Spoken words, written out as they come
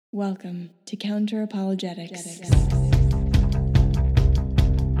Welcome to Counter Apologetics.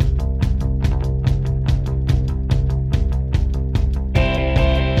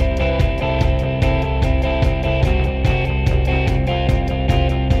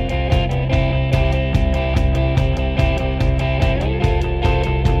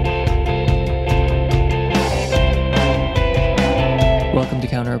 Welcome to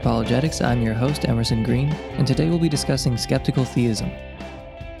Counter Apologetics. I'm your host, Emerson Green, and today we'll be discussing skeptical theism.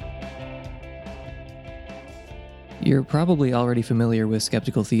 You're probably already familiar with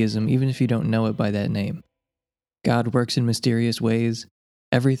skeptical theism, even if you don't know it by that name. God works in mysterious ways.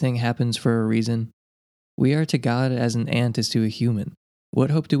 Everything happens for a reason. We are to God as an ant is to a human.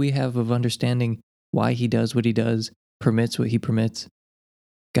 What hope do we have of understanding why he does what he does, permits what he permits?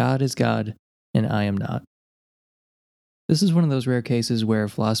 God is God, and I am not. This is one of those rare cases where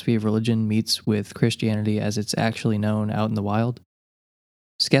philosophy of religion meets with Christianity as it's actually known out in the wild.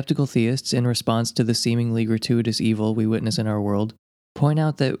 Skeptical theists, in response to the seemingly gratuitous evil we witness in our world, point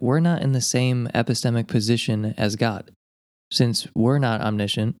out that we're not in the same epistemic position as God. Since we're not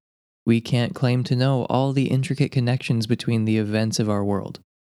omniscient, we can't claim to know all the intricate connections between the events of our world.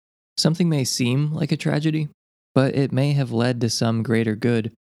 Something may seem like a tragedy, but it may have led to some greater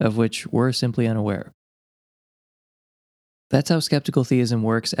good of which we're simply unaware. That's how skeptical theism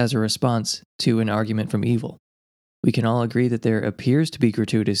works as a response to an argument from evil. We can all agree that there appears to be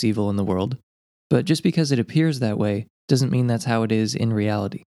gratuitous evil in the world, but just because it appears that way doesn't mean that's how it is in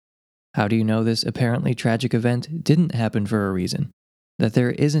reality. How do you know this apparently tragic event didn't happen for a reason? That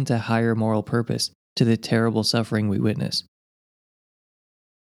there isn't a higher moral purpose to the terrible suffering we witness?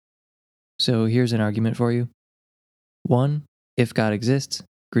 So here's an argument for you. 1. If God exists,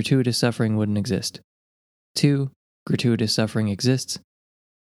 gratuitous suffering wouldn't exist. 2. Gratuitous suffering exists.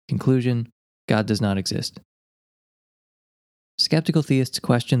 Conclusion: God does not exist. Skeptical theists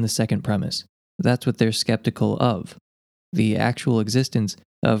question the second premise. That's what they're skeptical of: the actual existence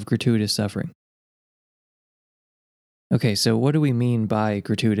of gratuitous suffering. Okay, so what do we mean by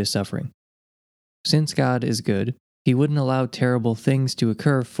gratuitous suffering? Since God is good, he wouldn't allow terrible things to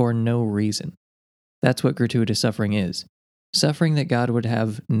occur for no reason. That's what gratuitous suffering is. Suffering that God would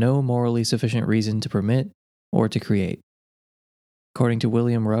have no morally sufficient reason to permit or to create. According to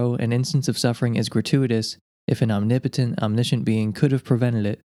William Rowe, an instance of suffering is gratuitous if an omnipotent, omniscient being could have prevented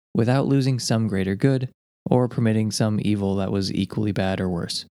it without losing some greater good or permitting some evil that was equally bad or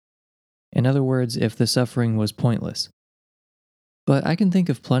worse. In other words, if the suffering was pointless. But I can think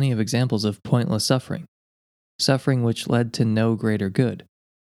of plenty of examples of pointless suffering, suffering which led to no greater good.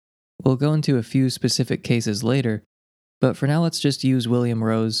 We'll go into a few specific cases later, but for now let's just use William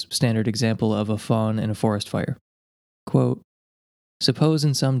Rowe's standard example of a faun in a forest fire. Quote, "Suppose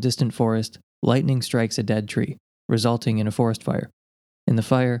in some distant forest, lightning strikes a dead tree, resulting in a forest fire. In the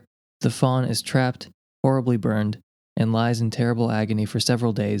fire, the faun is trapped, horribly burned, and lies in terrible agony for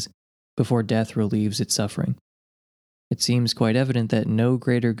several days before death relieves its suffering. It seems quite evident that no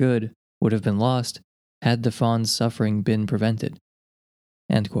greater good would have been lost had the faun's suffering been prevented."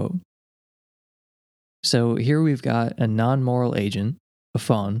 End quote. So here we've got a non-moral agent, a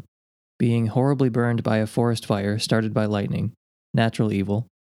faun, being horribly burned by a forest fire started by lightning, natural evil,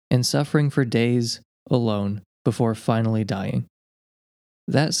 and suffering for days alone before finally dying.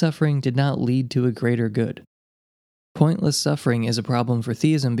 That suffering did not lead to a greater good. Pointless suffering is a problem for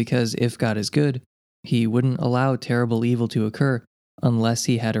theism because if God is good, he wouldn't allow terrible evil to occur unless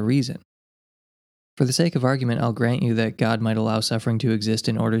he had a reason. For the sake of argument, I'll grant you that God might allow suffering to exist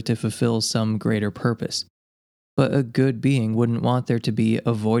in order to fulfill some greater purpose. But a good being wouldn't want there to be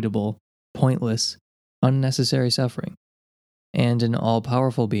avoidable, pointless, unnecessary suffering. And an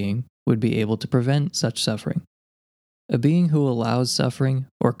all-powerful being would be able to prevent such suffering. A being who allows suffering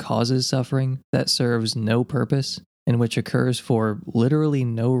or causes suffering that serves no purpose and which occurs for literally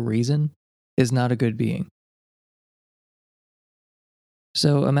no reason is not a good being.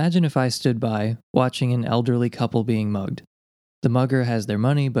 So imagine if I stood by, watching an elderly couple being mugged. The mugger has their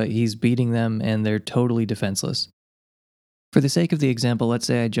money, but he's beating them and they're totally defenseless. For the sake of the example, let's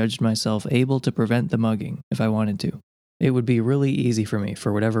say I judged myself able to prevent the mugging if I wanted to. It would be really easy for me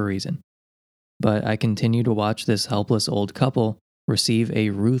for whatever reason. But I continue to watch this helpless old couple receive a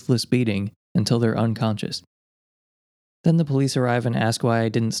ruthless beating until they're unconscious. Then the police arrive and ask why I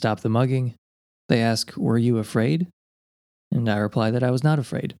didn't stop the mugging. They ask, "Were you afraid?" And I reply that I was not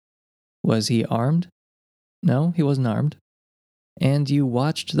afraid. Was he armed? No, he wasn't armed. And you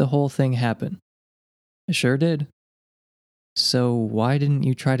watched the whole thing happen. I sure did. So why didn't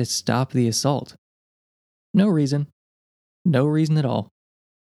you try to stop the assault? No reason. No reason at all.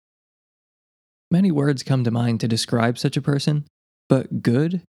 Many words come to mind to describe such a person, but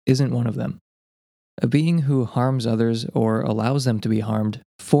good isn't one of them. A being who harms others or allows them to be harmed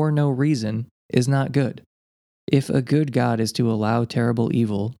for no reason is not good. If a good God is to allow terrible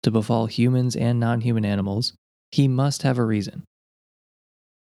evil to befall humans and non-human animals, he must have a reason.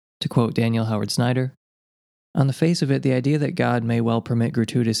 To quote Daniel Howard Snyder, "On the face of it, the idea that God may well permit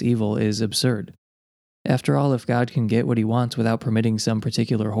gratuitous evil is absurd. After all, if God can get what he wants without permitting some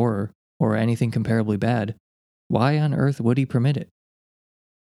particular horror, or anything comparably bad, why on earth would he permit it?"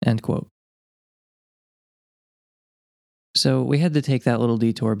 End quote. So we had to take that little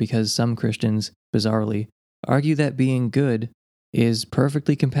detour because some Christians, bizarrely, argue that being good is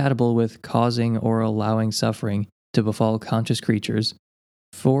perfectly compatible with causing or allowing suffering to befall conscious creatures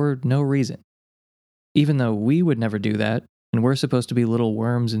for no reason. Even though we would never do that, and we're supposed to be little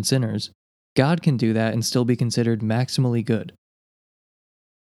worms and sinners, God can do that and still be considered maximally good.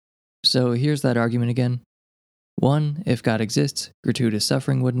 So here's that argument again. 1. If God exists, gratuitous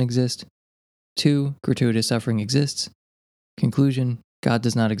suffering wouldn't exist. 2. Gratuitous suffering exists. Conclusion, God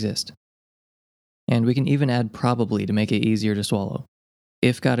does not exist. And we can even add probably to make it easier to swallow.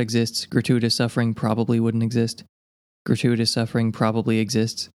 If God exists, gratuitous suffering probably wouldn't exist. Gratuitous suffering probably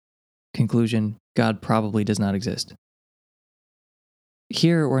exists. Conclusion, God probably does not exist.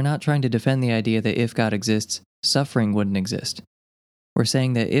 Here, we're not trying to defend the idea that if God exists, suffering wouldn't exist. We're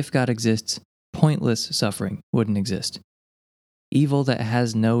saying that if God exists, pointless suffering wouldn't exist. Evil that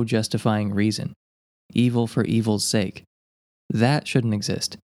has no justifying reason. Evil for evil's sake. That shouldn't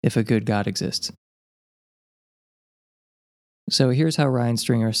exist if a good God exists. So here's how Ryan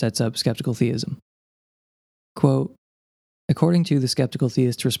Stringer sets up skeptical theism. Quote, "According to the skeptical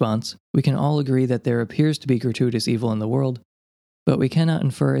theist's response, we can all agree that there appears to be gratuitous evil in the world, but we cannot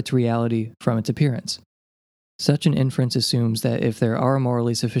infer its reality from its appearance. Such an inference assumes that if there are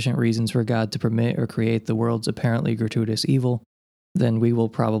morally sufficient reasons for God to permit or create the world's apparently gratuitous evil, then we will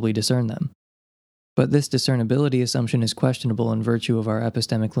probably discern them. But this discernibility assumption is questionable in virtue of our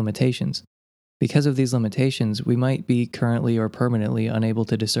epistemic limitations. Because of these limitations, we might be currently or permanently unable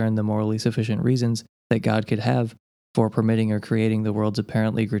to discern the morally sufficient reasons that God could have for permitting or creating the world's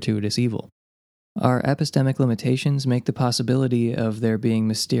apparently gratuitous evil. Our epistemic limitations make the possibility of there being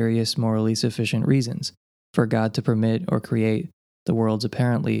mysterious, morally sufficient reasons for God to permit or create the world's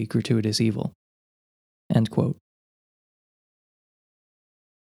apparently gratuitous evil." End quote.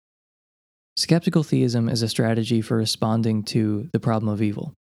 Skeptical theism is a strategy for responding to the problem of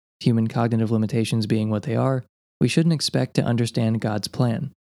evil. Human cognitive limitations being what they are, we shouldn't expect to understand God's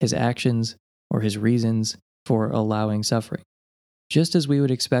plan, his actions, or his reasons for allowing suffering. Just as we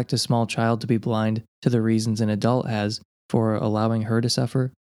would expect a small child to be blind to the reasons an adult has for allowing her to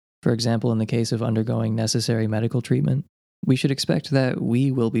suffer, for example in the case of undergoing necessary medical treatment, we should expect that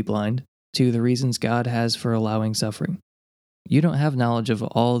we will be blind to the reasons God has for allowing suffering. You don't have knowledge of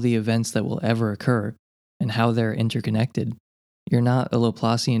all the events that will ever occur and how they're interconnected. You're not a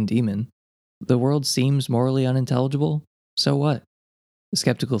Laplacian demon. The world seems morally unintelligible, so what? The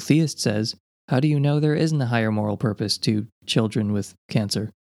skeptical theist says, how do you know there isn't a higher moral purpose to children with cancer,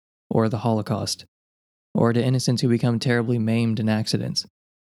 or the Holocaust, or to innocents who become terribly maimed in accidents,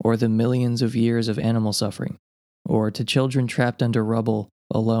 or the millions of years of animal suffering, or to children trapped under rubble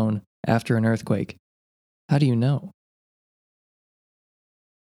alone after an earthquake? How do you know?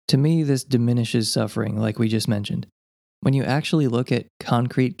 To me, this diminishes suffering, like we just mentioned. When you actually look at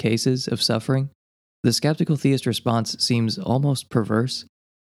concrete cases of suffering, the skeptical theist response seems almost perverse,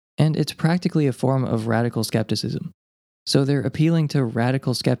 and it's practically a form of radical skepticism. So they're appealing to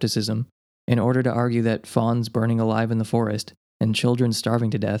radical skepticism in order to argue that fawns burning alive in the forest and children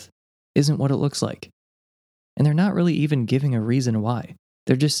starving to death isn't what it looks like. And they're not really even giving a reason why.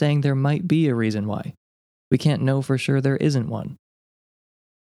 They're just saying there might be a reason why. We can't know for sure there isn't one.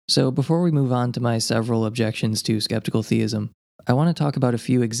 So before we move on to my several objections to skeptical theism, I want to talk about a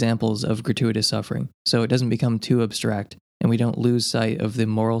few examples of gratuitous suffering, so it doesn't become too abstract and we don't lose sight of the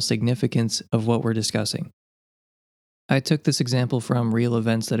moral significance of what we're discussing. I took this example from real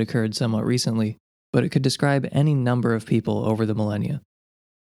events that occurred somewhat recently, but it could describe any number of people over the millennia.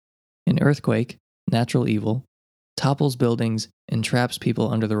 An earthquake, natural evil, topples buildings and traps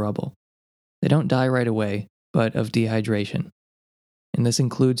people under the rubble. They don't die right away, but of dehydration. And this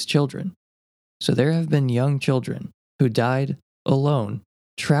includes children. So there have been young children who died alone,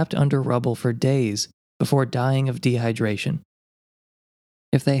 trapped under rubble for days before dying of dehydration.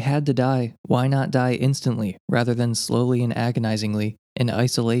 If they had to die, why not die instantly rather than slowly and agonizingly in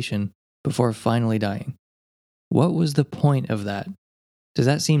isolation before finally dying? What was the point of that? Does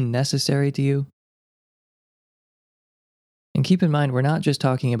that seem necessary to you? And keep in mind, we're not just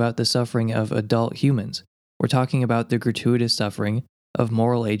talking about the suffering of adult humans. We're talking about the gratuitous suffering of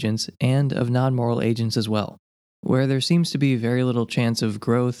moral agents and of non-moral agents as well, where there seems to be very little chance of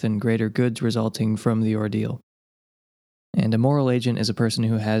growth and greater goods resulting from the ordeal. And a moral agent is a person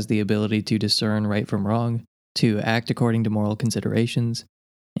who has the ability to discern right from wrong, to act according to moral considerations,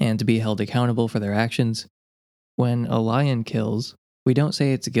 and to be held accountable for their actions. When a lion kills, we don't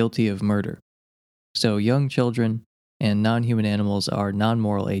say it's guilty of murder. So young children and non-human animals are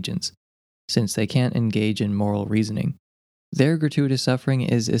non-moral agents, since they can't engage in moral reasoning. Their gratuitous suffering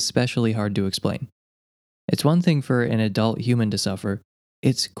is especially hard to explain. It's one thing for an adult human to suffer,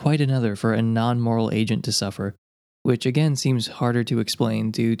 it's quite another for a non-moral agent to suffer, which again seems harder to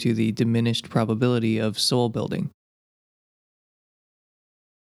explain due to the diminished probability of soul building.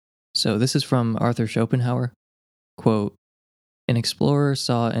 So this is from Arthur Schopenhauer. Quote, "An explorer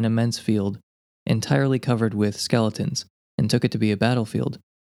saw an immense field, entirely covered with skeletons, and took it to be a battlefield.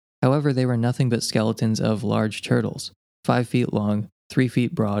 However, they were nothing but skeletons of large turtles, 5 feet long, 3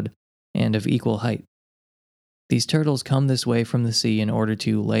 feet broad, and of equal height. These turtles come this way from the sea in order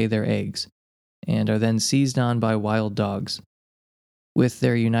to lay their eggs, and are then seized on by wild dogs. With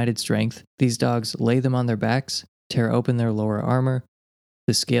their united strength, these dogs lay them on their backs, tear open their lower armor,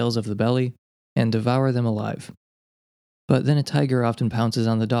 the scales of the belly, and devour them alive. But then a tiger often pounces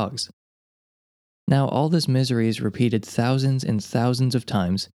on the dogs. Now all this misery is repeated thousands and thousands of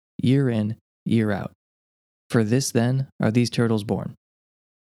times, year in, year out. For this, then, are these turtles born.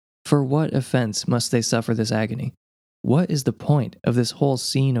 For what offense must they suffer this agony? What is the point of this whole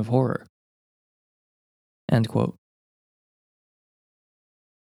scene of horror?" End quote.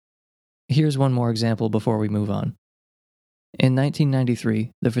 Here's one more example before we move on. In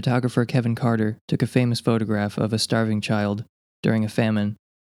 1993, the photographer Kevin Carter took a famous photograph of a starving child during a famine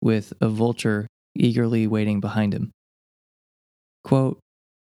with a vulture eagerly waiting behind him. Quote,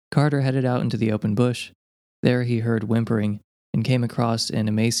 "Carter headed out into the open bush. There he heard whimpering and came across an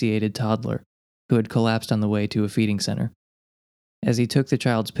emaciated toddler who had collapsed on the way to a feeding center. As he took the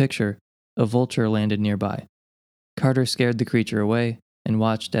child's picture, a vulture landed nearby. Carter scared the creature away and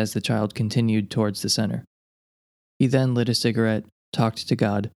watched as the child continued towards the center. He then lit a cigarette, talked to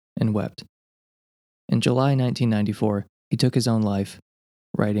God, and wept. In July 1994, he took his own life,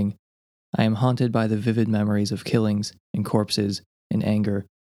 writing, 'I am haunted by the vivid memories of killings and corpses and anger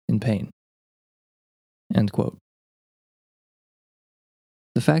and pain.'" End quote.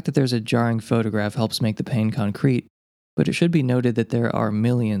 The fact that there's a jarring photograph helps make the pain concrete, but it should be noted that there are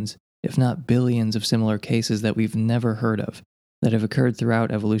millions, if not billions, of similar cases that we've never heard of, that have occurred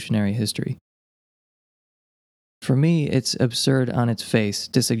throughout evolutionary history. For me, it's absurd on its face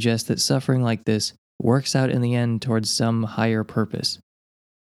to suggest that suffering like this works out in the end towards some higher purpose.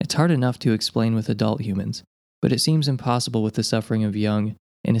 It's hard enough to explain with adult humans, but it seems impossible with the suffering of young,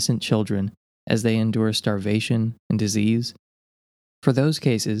 innocent children as they endure starvation and disease. For those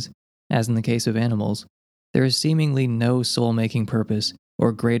cases, as in the case of animals, there is seemingly no soul-making purpose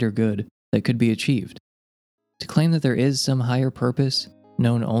or greater good that could be achieved. To claim that there is some higher purpose,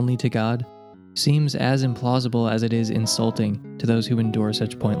 known only to God, seems as implausible as it is insulting to those who endure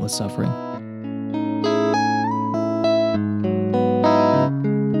such pointless suffering.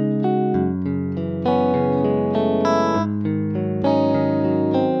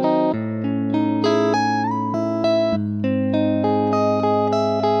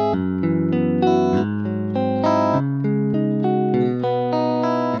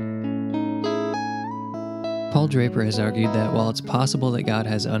 Paul Draper has argued that while it's possible that God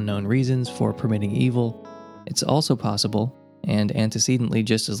has unknown reasons for permitting evil, it's also possible, and antecedently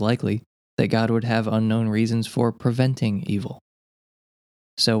just as likely, that God would have unknown reasons for preventing evil.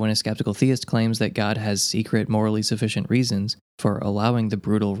 So when a skeptical theist claims that God has secret, morally sufficient reasons for allowing the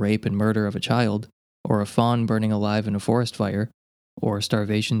brutal rape and murder of a child, or a fawn burning alive in a forest fire, or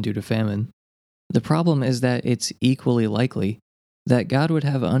starvation due to famine, the problem is that it's equally likely that God would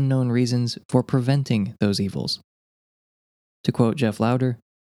have unknown reasons for preventing those evils. To quote Jeff Lauder,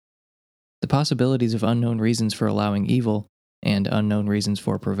 "The possibilities of unknown reasons for allowing evil and unknown reasons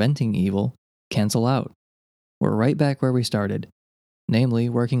for preventing evil cancel out. We're right back where we started, namely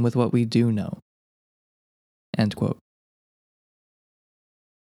working with what we do know." End quote.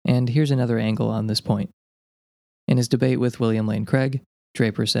 And here's another angle on this point. In his debate with William Lane Craig,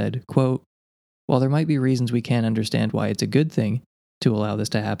 Draper said, quote, "While there might be reasons we can't understand why it's a good thing to allow this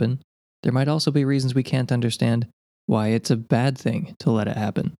to happen, there might also be reasons we can't understand why it's a bad thing to let it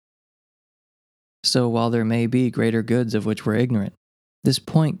happen. So while there may be greater goods of which we're ignorant, this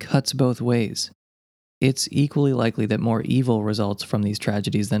point cuts both ways. It's equally likely that more evil results from these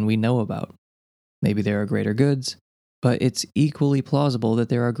tragedies than we know about. Maybe there are greater goods, but it's equally plausible that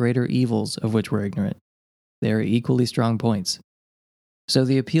there are greater evils of which we're ignorant. They are equally strong points. So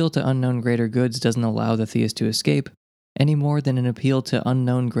the appeal to unknown greater goods doesn't allow the theist to escape, any more than an appeal to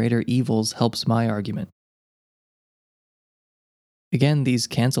unknown greater evils helps my argument. Again, these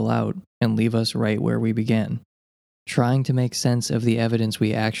cancel out and leave us right where we began, trying to make sense of the evidence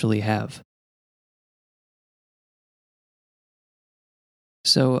we actually have.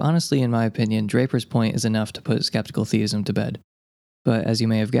 So honestly, in my opinion, Draper's point is enough to put skeptical theism to bed. But as you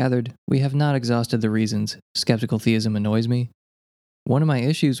may have gathered, we have not exhausted the reasons skeptical theism annoys me. One of my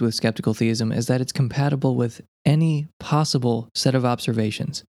issues with skeptical theism is that it's compatible with any possible set of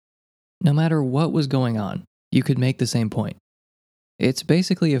observations. No matter what was going on, you could make the same point. It's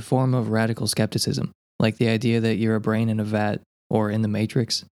basically a form of radical skepticism, like the idea that you're a brain in a vat or in the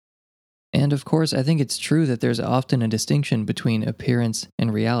Matrix. And of course, I think it's true that there's often a distinction between appearance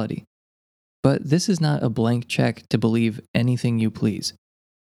and reality. But this is not a blank check to believe anything you please.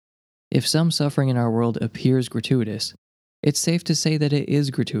 If some suffering in our world appears gratuitous, it's safe to say that it is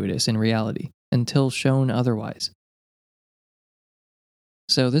gratuitous in reality, until shown otherwise.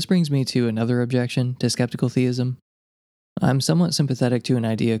 So this brings me to another objection to skeptical theism. I'm somewhat sympathetic to an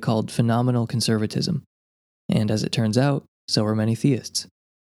idea called phenomenal conservatism, and as it turns out, so are many theists.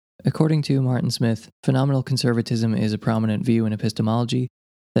 According to Martin Smith, phenomenal conservatism is a prominent view in epistemology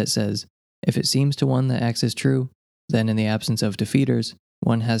that says, if it seems to one that X is true, then in the absence of defeaters,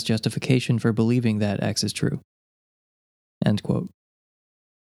 one has justification for believing that X is true. End quote.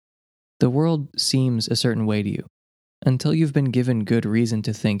 The world seems a certain way to you. Until you've been given good reason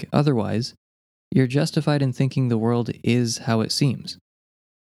to think otherwise, you're justified in thinking the world is how it seems.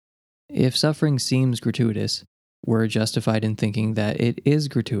 If suffering seems gratuitous, we're justified in thinking that it is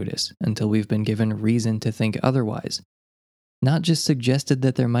gratuitous until we've been given reason to think otherwise. Not just suggested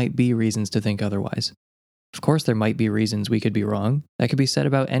that there might be reasons to think otherwise. Of course, there might be reasons we could be wrong. That could be said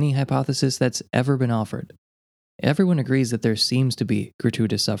about any hypothesis that's ever been offered. Everyone agrees that there seems to be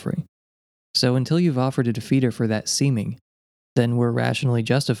gratuitous suffering. So until you've offered a defeater for that seeming, then we're rationally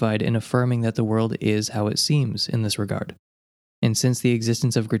justified in affirming that the world is how it seems in this regard. And since the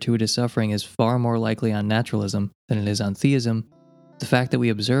existence of gratuitous suffering is far more likely on naturalism than it is on theism, the fact that we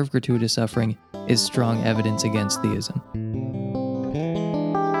observe gratuitous suffering is strong evidence against theism.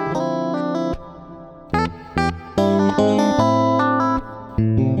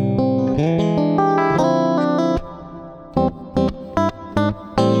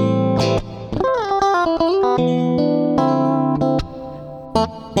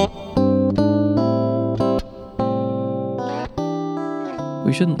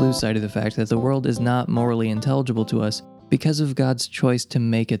 We shouldn't lose sight of the fact that the world is not morally intelligible to us because of God's choice to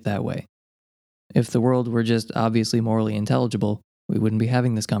make it that way. If the world were just obviously morally intelligible, we wouldn't be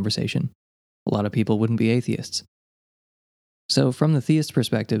having this conversation. A lot of people wouldn't be atheists. So from the theist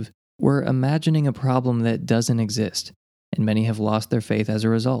perspective, we're imagining a problem that doesn't exist, and many have lost their faith as a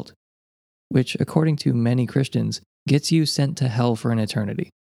result, which, according to many Christians, gets you sent to hell for an eternity.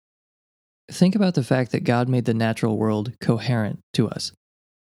 Think about the fact that God made the natural world coherent to us.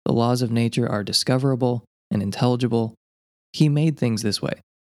 The laws of nature are discoverable and intelligible. He made things this way.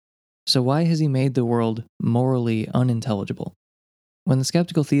 So why has he made the world morally unintelligible? When the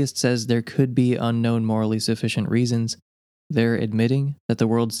skeptical theist says there could be unknown morally sufficient reasons, they're admitting that the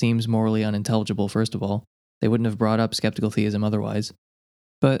world seems morally unintelligible, first of all. They wouldn't have brought up skeptical theism otherwise.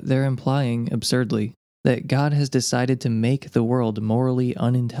 But they're implying, absurdly, that God has decided to make the world morally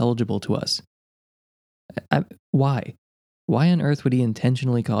unintelligible to us. Why? Why on earth would he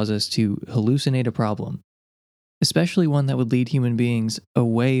intentionally cause us to hallucinate a problem, especially one that would lead human beings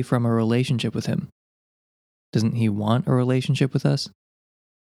away from a relationship with him? Doesn't he want a relationship with us?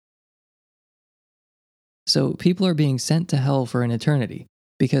 So people are being sent to hell for an eternity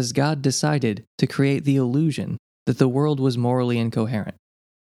because God decided to create the illusion that the world was morally incoherent.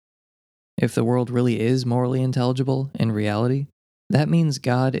 If the world really is morally intelligible in reality, that means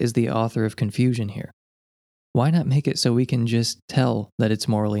God is the author of confusion here. Why not make it so we can just tell that it's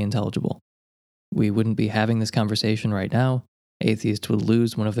morally intelligible? We wouldn't be having this conversation right now. Atheists would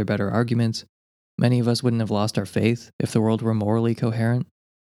lose one of their better arguments. Many of us wouldn't have lost our faith if the world were morally coherent.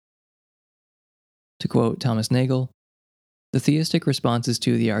 To quote Thomas Nagel, the theistic responses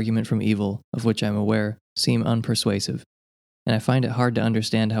to the argument from evil, of which I'm aware, seem unpersuasive, and I find it hard to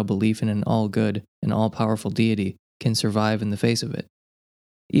understand how belief in an all-good and all-powerful deity can survive in the face of it.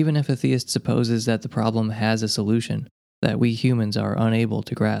 Even if a theist supposes that the problem has a solution that we humans are unable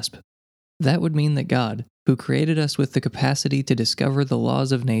to grasp, that would mean that God, who created us with the capacity to discover the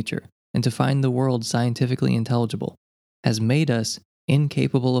laws of nature and to find the world scientifically intelligible, has made us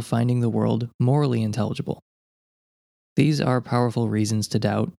incapable of finding the world morally intelligible. These are powerful reasons to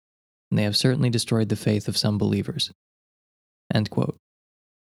doubt, and they have certainly destroyed the faith of some believers. End quote.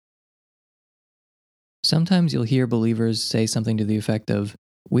 Sometimes you'll hear believers say something to the effect of,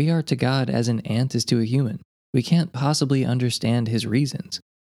 "We are to God as an ant is to a human. We can't possibly understand his reasons."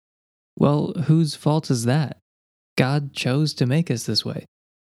 Well, whose fault is that? God chose to make us this way.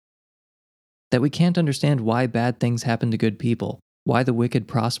 That we can't understand why bad things happen to good people, why the wicked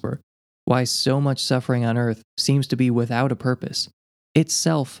prosper, why so much suffering on earth seems to be without a purpose,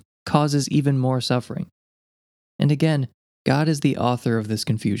 itself causes even more suffering. And again, God is the author of this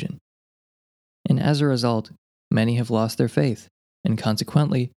confusion. And as a result, many have lost their faith, and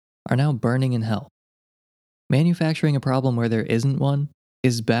consequently are now burning in hell. Manufacturing a problem where there isn't one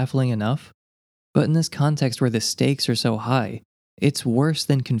is baffling enough, but in this context where the stakes are so high, it's worse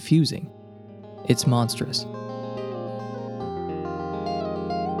than confusing. It's monstrous.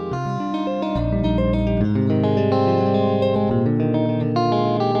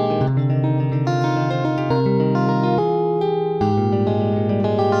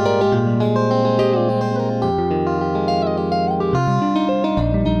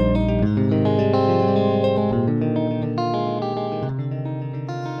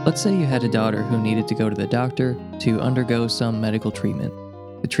 Let's say you had a daughter who needed to go to the doctor to undergo some medical treatment.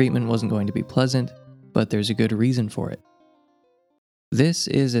 The treatment wasn't going to be pleasant, but there's a good reason for it. This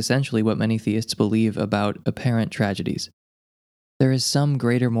is essentially what many theists believe about apparent tragedies. There is some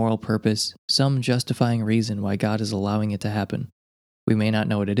greater moral purpose, some justifying reason why God is allowing it to happen. We may not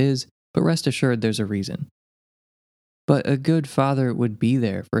know what it is, but rest assured there's a reason. But a good father would be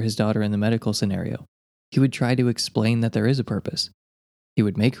there for his daughter in the medical scenario. He would try to explain that there is a purpose. He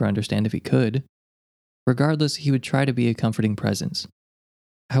would make her understand if he could. Regardless, he would try to be a comforting presence.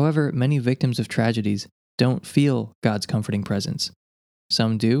 However, many victims of tragedies don't feel God's comforting presence.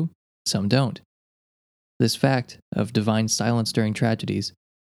 Some do, some don't. This fact of divine silence during tragedies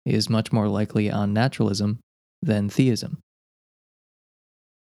is much more likely on naturalism than theism.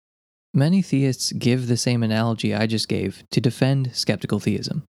 Many theists give the same analogy I just gave to defend skeptical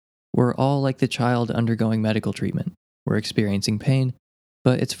theism. We're all like the child undergoing medical treatment. We're experiencing pain,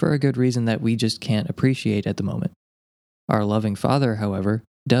 but it's for a good reason that we just can't appreciate at the moment. Our loving Father, however,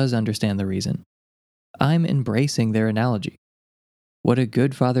 does understand the reason. I'm embracing their analogy. What a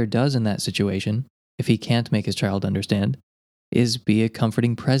good father does in that situation, if he can't make his child understand, is be a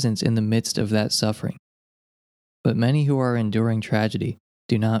comforting presence in the midst of that suffering. But many who are enduring tragedy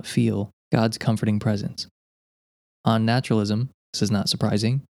do not feel God's comforting presence. On naturalism, this is not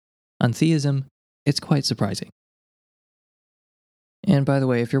surprising. On theism, it's quite surprising. And by the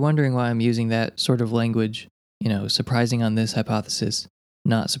way, if you're wondering why I'm using that sort of language, surprising on this hypothesis,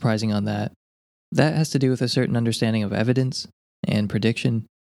 not surprising on that, that has to do with a certain understanding of evidence and prediction,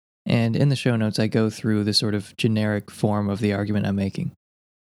 and in the show notes I go through the sort of generic form of the argument I'm making.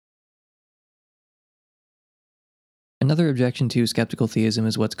 Another objection to skeptical theism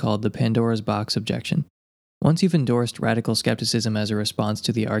is what's called the Pandora's box objection. Once you've endorsed radical skepticism as a response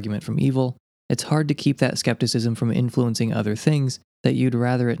to the argument from evil, it's hard to keep that skepticism from influencing other things that you'd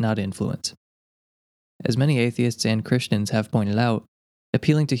rather it not influence. As many atheists and Christians have pointed out,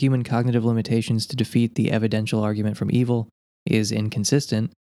 appealing to human cognitive limitations to defeat the evidential argument from evil is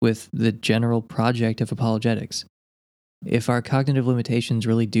inconsistent with the general project of apologetics. If our cognitive limitations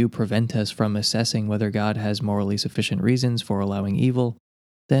really do prevent us from assessing whether God has morally sufficient reasons for allowing evil,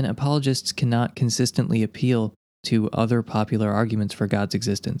 then apologists cannot consistently appeal to other popular arguments for God's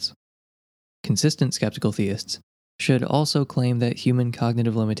existence. Consistent skeptical theists should also claim that human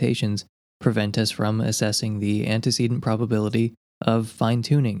cognitive limitations prevent us from assessing the antecedent probability of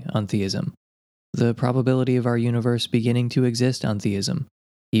fine-tuning on theism, the probability of our universe beginning to exist on theism,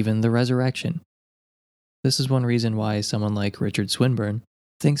 even the resurrection. This is one reason why someone like Richard Swinburne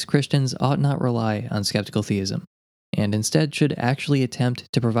thinks Christians ought not rely on skeptical theism, and instead should actually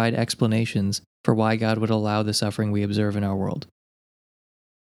attempt to provide explanations for why God would allow the suffering we observe in our world.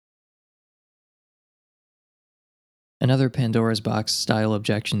 Another Pandora's box style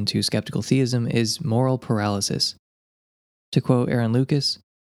objection to skeptical theism is moral paralysis. To quote Aaron Lucas,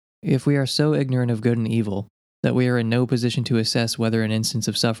 "If we are so ignorant of good and evil that we are in no position to assess whether an instance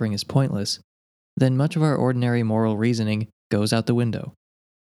of suffering is pointless, then much of our ordinary moral reasoning goes out the window.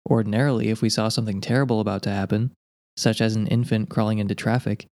 Ordinarily, if we saw something terrible about to happen, such as an infant crawling into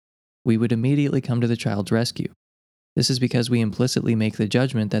traffic, we would immediately come to the child's rescue. This is because we implicitly make the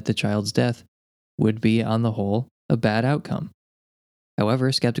judgment that the child's death would be, on the whole, a bad outcome.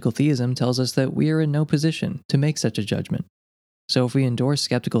 However, skeptical theism tells us that we are in no position to make such a judgment. So if we endorse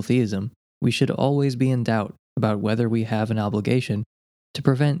skeptical theism, we should always be in doubt about whether we have an obligation to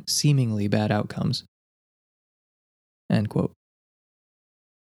prevent seemingly bad outcomes." End quote.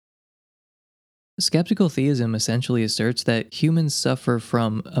 Skeptical theism essentially asserts that humans suffer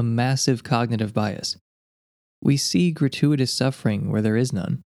from a massive cognitive bias, we see gratuitous suffering where there is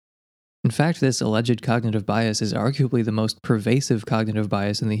none. In fact, this alleged cognitive bias is arguably the most pervasive cognitive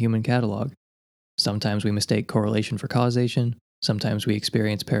bias in the human catalog. Sometimes we mistake correlation for causation, sometimes we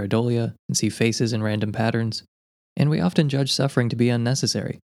experience pareidolia and see faces in random patterns, and we often judge suffering to be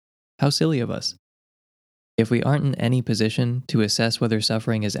unnecessary. How silly of us. If we aren't in any position to assess whether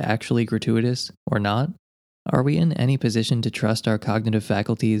suffering is actually gratuitous or not, are we in any position to trust our cognitive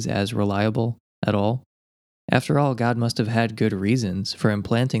faculties as reliable at all? After all, God must have had good reasons for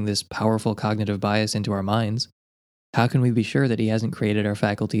implanting this powerful cognitive bias into our minds. How can we be sure that He hasn't created our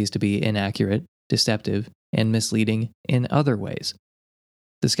faculties to be inaccurate, deceptive, and misleading in other ways?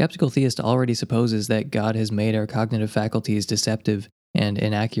 The skeptical theist already supposes that God has made our cognitive faculties deceptive and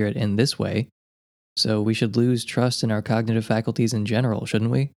inaccurate in this way, so we should lose trust in our cognitive faculties in general,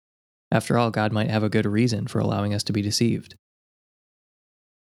 shouldn't we? After all, God might have a good reason for allowing us to be deceived.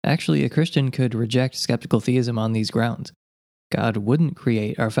 Actually, a Christian could reject skeptical theism on these grounds. God wouldn't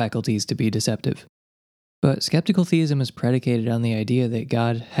create our faculties to be deceptive. But skeptical theism is predicated on the idea that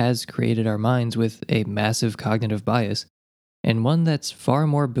God has created our minds with a massive cognitive bias, and one that's far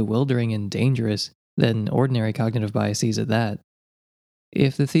more bewildering and dangerous than ordinary cognitive biases at that.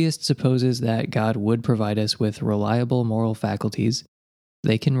 If the theist supposes that God would provide us with reliable moral faculties,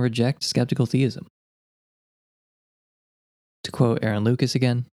 they can reject skeptical theism. To quote Aaron Lucas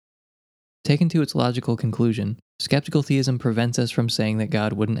again, taken to its logical conclusion, skeptical theism prevents us from saying that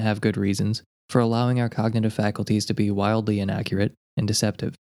God wouldn't have good reasons for allowing our cognitive faculties to be wildly inaccurate and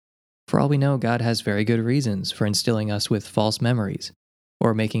deceptive. For all we know, God has very good reasons for instilling us with false memories,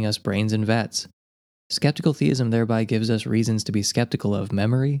 or making us brains in vats. Skeptical theism thereby gives us reasons to be skeptical of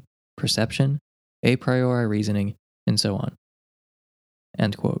memory, perception, a priori reasoning, and so on.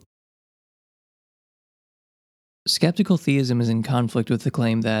 End quote. Skeptical theism is in conflict with the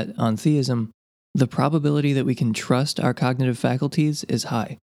claim that, on theism, the probability that we can trust our cognitive faculties is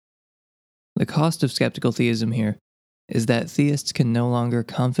high. The cost of skeptical theism here is that theists can no longer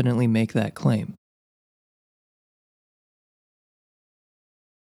confidently make that claim.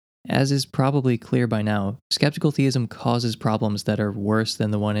 As is probably clear by now, skeptical theism causes problems that are worse than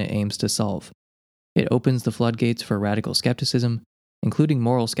the one it aims to solve. It opens the floodgates for radical skepticism, including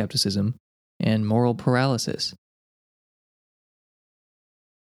moral skepticism, and moral paralysis.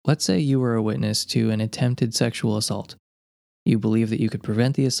 Let's say you were a witness to an attempted sexual assault. You believe that you could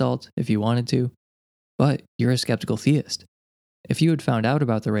prevent the assault if you wanted to, but you're a skeptical theist. If you had found out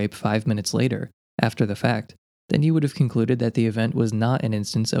about the rape 5 minutes later, after the fact, then you would have concluded that the event was not an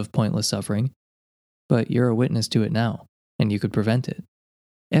instance of pointless suffering, but you're a witness to it now, and you could prevent it.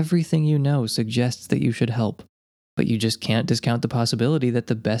 Everything you know suggests that you should help, but you just can't discount the possibility that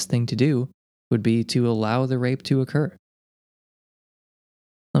the best thing to do would be to allow the rape to occur.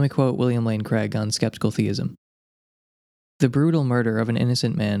 Let me quote William Lane Craig on skeptical theism. The brutal murder of an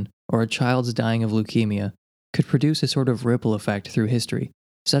innocent man or a child's dying of leukemia could produce a sort of ripple effect through history,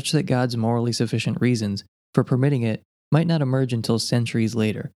 such that God's morally sufficient reasons for permitting it might not emerge until centuries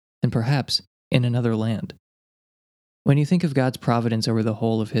later, and perhaps in another land. When you think of God's providence over the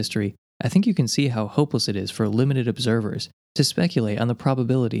whole of history, I think you can see how hopeless it is for limited observers to speculate on the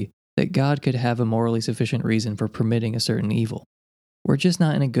probability that God could have a morally sufficient reason for permitting a certain evil. We're just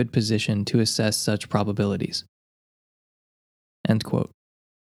not in a good position to assess such probabilities. End quote.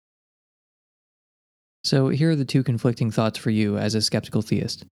 So here are the two conflicting thoughts for you as a skeptical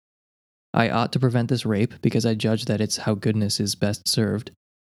theist. I ought to prevent this rape because I judge that it's how goodness is best served,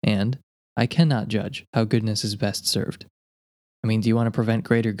 and I cannot judge how goodness is best served. I mean, do you want to prevent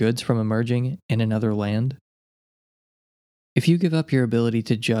greater goods from emerging in another land? If you give up your ability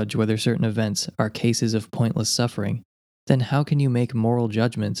to judge whether certain events are cases of pointless suffering, then how can you make moral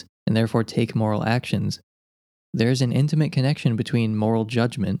judgments and therefore take moral actions? There's an intimate connection between moral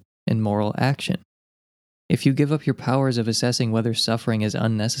judgment and moral action. If you give up your powers of assessing whether suffering is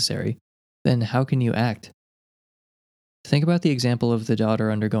unnecessary, then how can you act? Think about the example of the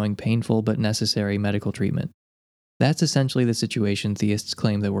daughter undergoing painful but necessary medical treatment. That's essentially the situation theists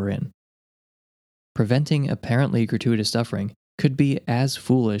claim that we're in. Preventing apparently gratuitous suffering could be as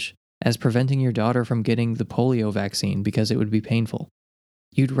foolish as preventing your daughter from getting the polio vaccine because it would be painful.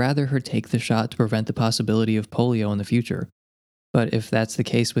 You'd rather her take the shot to prevent the possibility of polio in the future. But if that's the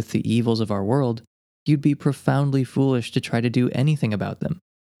case with the evils of our world, you'd be profoundly foolish to try to do anything about them,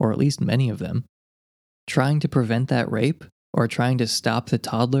 or at least many of them. Trying to prevent that rape, or trying to stop the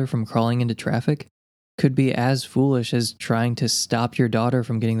toddler from crawling into traffic, could be as foolish as trying to stop your daughter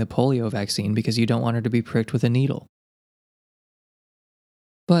from getting the polio vaccine because you don't want her to be pricked with a needle.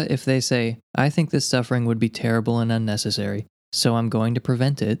 But if they say, I think this suffering would be terrible and unnecessary, so I'm going to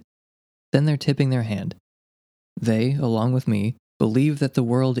prevent it, then they're tipping their hand. They, along with me, believe that the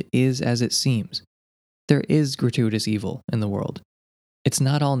world is as it seems. There is gratuitous evil in the world. It's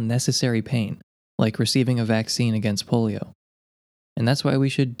not all necessary pain, like receiving a vaccine against polio. And that's why we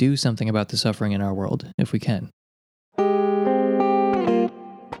should do something about the suffering in our world, if we can.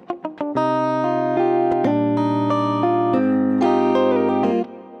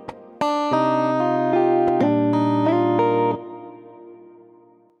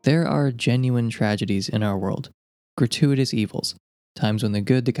 There are genuine tragedies in our world, gratuitous evils, times when the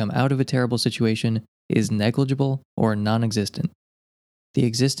good to come out of a terrible situation is negligible or non-existent. The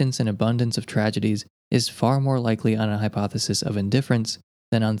existence and abundance of tragedies is far more likely on a hypothesis of indifference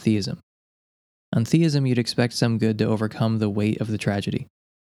than on theism. On theism, you'd expect some good to overcome the weight of the tragedy.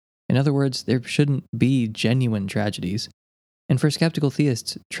 In other words, there shouldn't be genuine tragedies. And for skeptical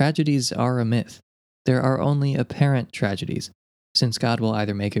theists, tragedies are a myth. There are only apparent tragedies, since God will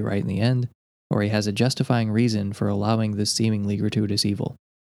either make it right in the end, or he has a justifying reason for allowing this seemingly gratuitous evil.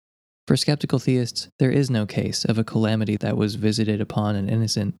 For skeptical theists, there is no case of a calamity that was visited upon an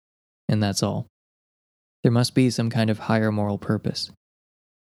innocent, and that's all. There must be some kind of higher moral purpose.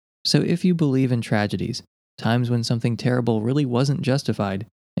 So if you believe in tragedies, times when something terrible really wasn't justified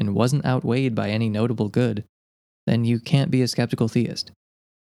and wasn't outweighed by any notable good, then you can't be a skeptical theist.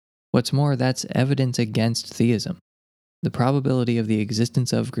 What's more, that's evidence against theism. The probability of the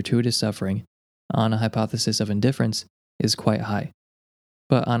existence of gratuitous suffering on a hypothesis of indifference is quite high,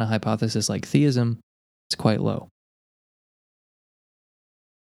 but on a hypothesis like theism, it's quite low.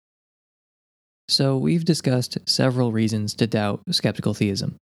 So we've discussed several reasons to doubt skeptical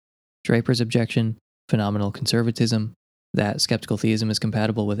theism. Draper's objection, phenomenal conservatism, that skeptical theism is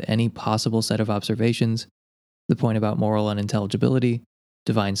compatible with any possible set of observations, the point about moral unintelligibility,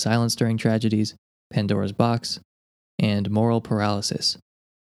 divine silence during tragedies, Pandora's box, and moral paralysis.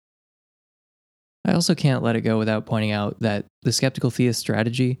 I also can't let it go without pointing out that the skeptical theist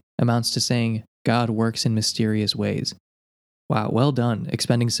strategy amounts to saying God works in mysterious ways. Wow, well done,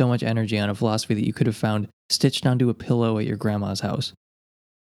 expending so much energy on a philosophy that you could have found stitched onto a pillow at your grandma's house.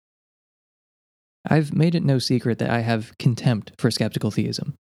 I've made it no secret that I have contempt for skeptical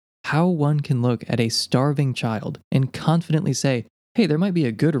theism. How one can look at a starving child and confidently say, hey, there might be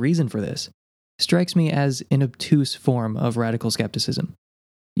a good reason for this, strikes me as an obtuse form of radical skepticism.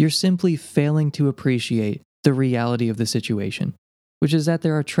 You're simply failing to appreciate the reality of the situation, which is that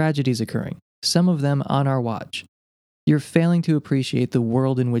there are tragedies occurring, some of them on our watch. You're failing to appreciate the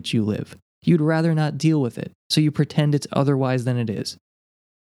world in which you live. You'd rather not deal with it, so you pretend it's otherwise than it is.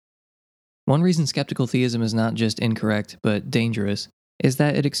 One reason skeptical theism is not just incorrect, but dangerous, is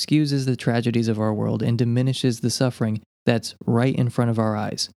that it excuses the tragedies of our world and diminishes the suffering that's right in front of our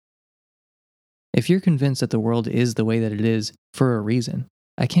eyes. If you're convinced that the world is the way that it is for a reason,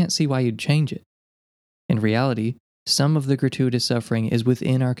 I can't see why you'd change it. In reality, some of the gratuitous suffering is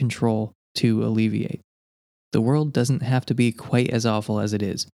within our control to alleviate. The world doesn't have to be quite as awful as it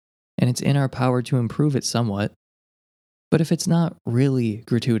is, and it's in our power to improve it somewhat. But if it's not really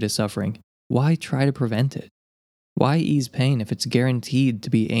gratuitous suffering, why try to prevent it? Why ease pain if it's guaranteed to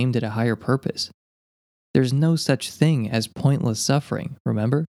be aimed at a higher purpose? There's no such thing as pointless suffering,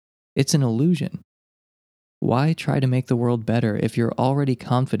 remember? It's an illusion. Why try to make the world better if you're already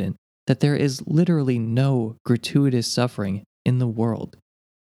confident that there is literally no gratuitous suffering in the world?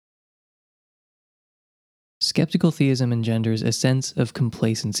 Skeptical theism engenders a sense of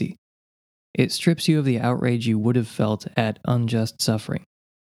complacency. It strips you of the outrage you would have felt at unjust suffering.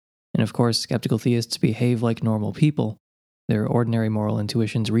 And of course, skeptical theists behave like normal people. Their ordinary moral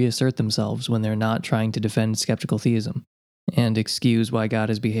intuitions reassert themselves when they're not trying to defend skeptical theism and excuse why God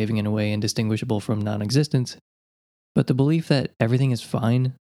is behaving in a way indistinguishable from non-existence. But the belief that everything is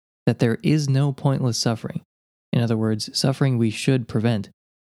fine, that there is no pointless suffering, in other words, suffering we should prevent,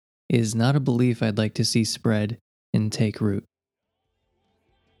 is not a belief I'd like to see spread and take root.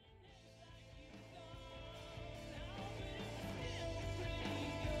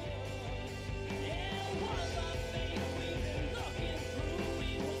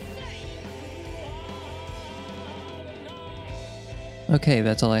 Okay,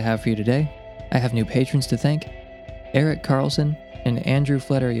 that's all I have for you today. I have new patrons to thank, Eric Carlson and Andrew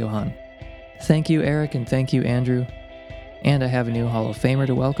Fletter-Johann. Thank you, Eric, and thank you, Andrew. And I have a new Hall of Famer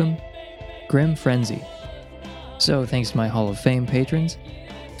to welcome, Grim Frenzy. So thanks to my Hall of Fame patrons,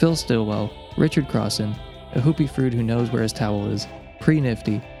 Phil Stillwell, Richard Crossan, a Hoopy Fruit who knows where his towel is,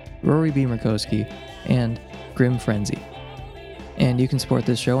 Pre-Nifty, Rory B. Murkowski, and Grim Frenzy. And you can support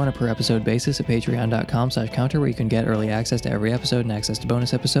this show on a per episode basis at patreon.com/counter, where you can get early access to every episode and access to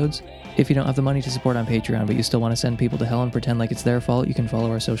bonus episodes. If you don't have the money to support on Patreon, but you still want to send people to hell and pretend like it's their fault, you can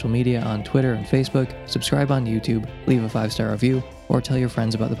follow our social media on Twitter and Facebook, subscribe on YouTube, leave a 5-star review, or tell your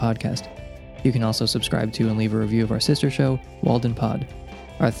friends about the podcast. You can also subscribe to and leave a review of our sister show, Walden Pod.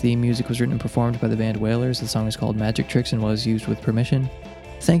 Our theme music was written and performed by the band Whalers. The song is called Magic Tricks and was used with permission.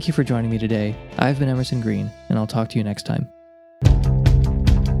 Thank you for joining me today. I've been Emerson Green, and I'll talk to you next time.